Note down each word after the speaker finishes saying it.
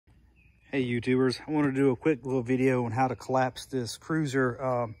Hey YouTubers, I want to do a quick little video on how to collapse this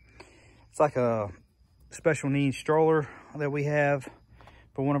cruiser. It's like a special needs stroller that we have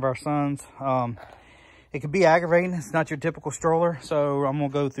for one of our sons. It could be aggravating. It's not your typical stroller, so I'm gonna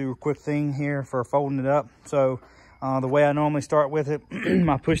go through a quick thing here for folding it up. So the way I normally start with it,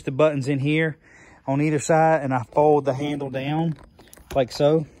 I push the buttons in here on either side and I fold the handle down like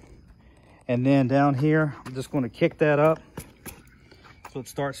so. And then down here, I'm just going to kick that up so it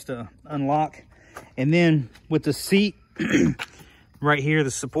starts to unlock. And then with the seat right here,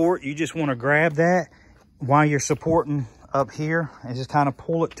 the support, you just want to grab that while you're supporting up here and just kind of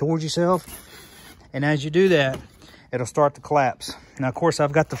pull it towards yourself. And as you do that, it'll start to collapse. Now, of course,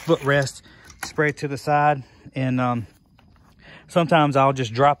 I've got the footrest sprayed to the side, and sometimes I'll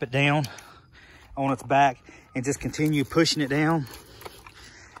just drop it down on its back and just continue pushing it down.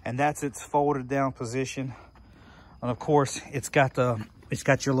 And that's its folded down position. And of course, it's got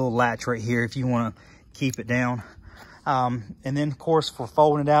your little latch right here if you want to keep it down. And then of course, for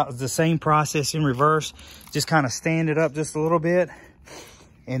folding it out, it's the same process in reverse. Just kind of stand it up just a little bit.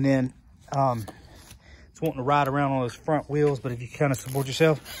 And then it's wanting to ride around on those front wheels, but if you kind of support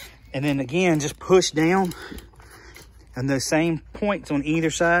yourself, and then again, just push down. And those same points on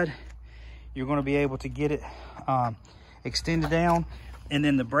either side, you're going to be able to get it extended down. And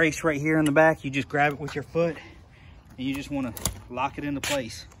then the brace right here in the back, you just grab it with your foot and you just want to lock it into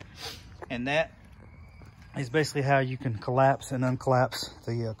place. And that is basically how you can collapse and uncollapse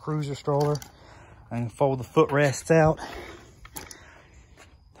the cruiser stroller and fold the footrests out.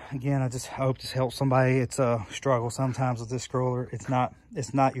 Again, I hope this helps somebody. It's a struggle sometimes with this stroller. It's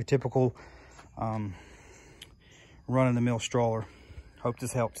not your typical run-of-the-mill stroller. Hope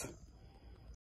this helps.